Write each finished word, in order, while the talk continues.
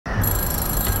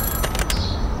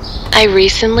I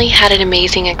recently had an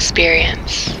amazing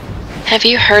experience. Have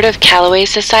you heard of Callaway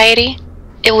Society?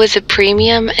 It was a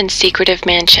premium and secretive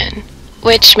mansion,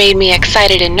 which made me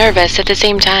excited and nervous at the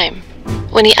same time.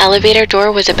 When the elevator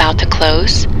door was about to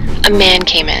close, a man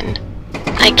came in.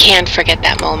 I can't forget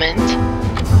that moment.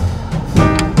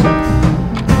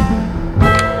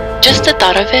 Just the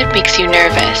thought of it makes you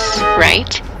nervous,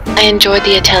 right? I enjoyed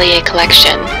the Atelier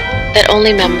collection that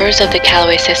only members of the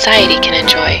Callaway Society can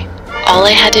enjoy. All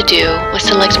I had to do was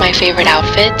select my favorite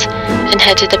outfit and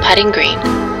head to the putting green.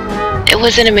 It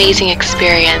was an amazing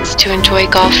experience to enjoy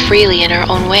golf freely in our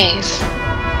own ways.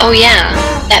 Oh yeah,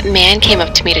 that man came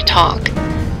up to me to talk.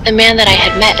 The man that I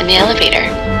had met in the elevator.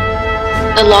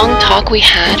 The long talk we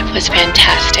had was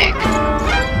fantastic.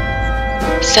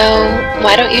 So,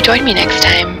 why don't you join me next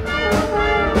time?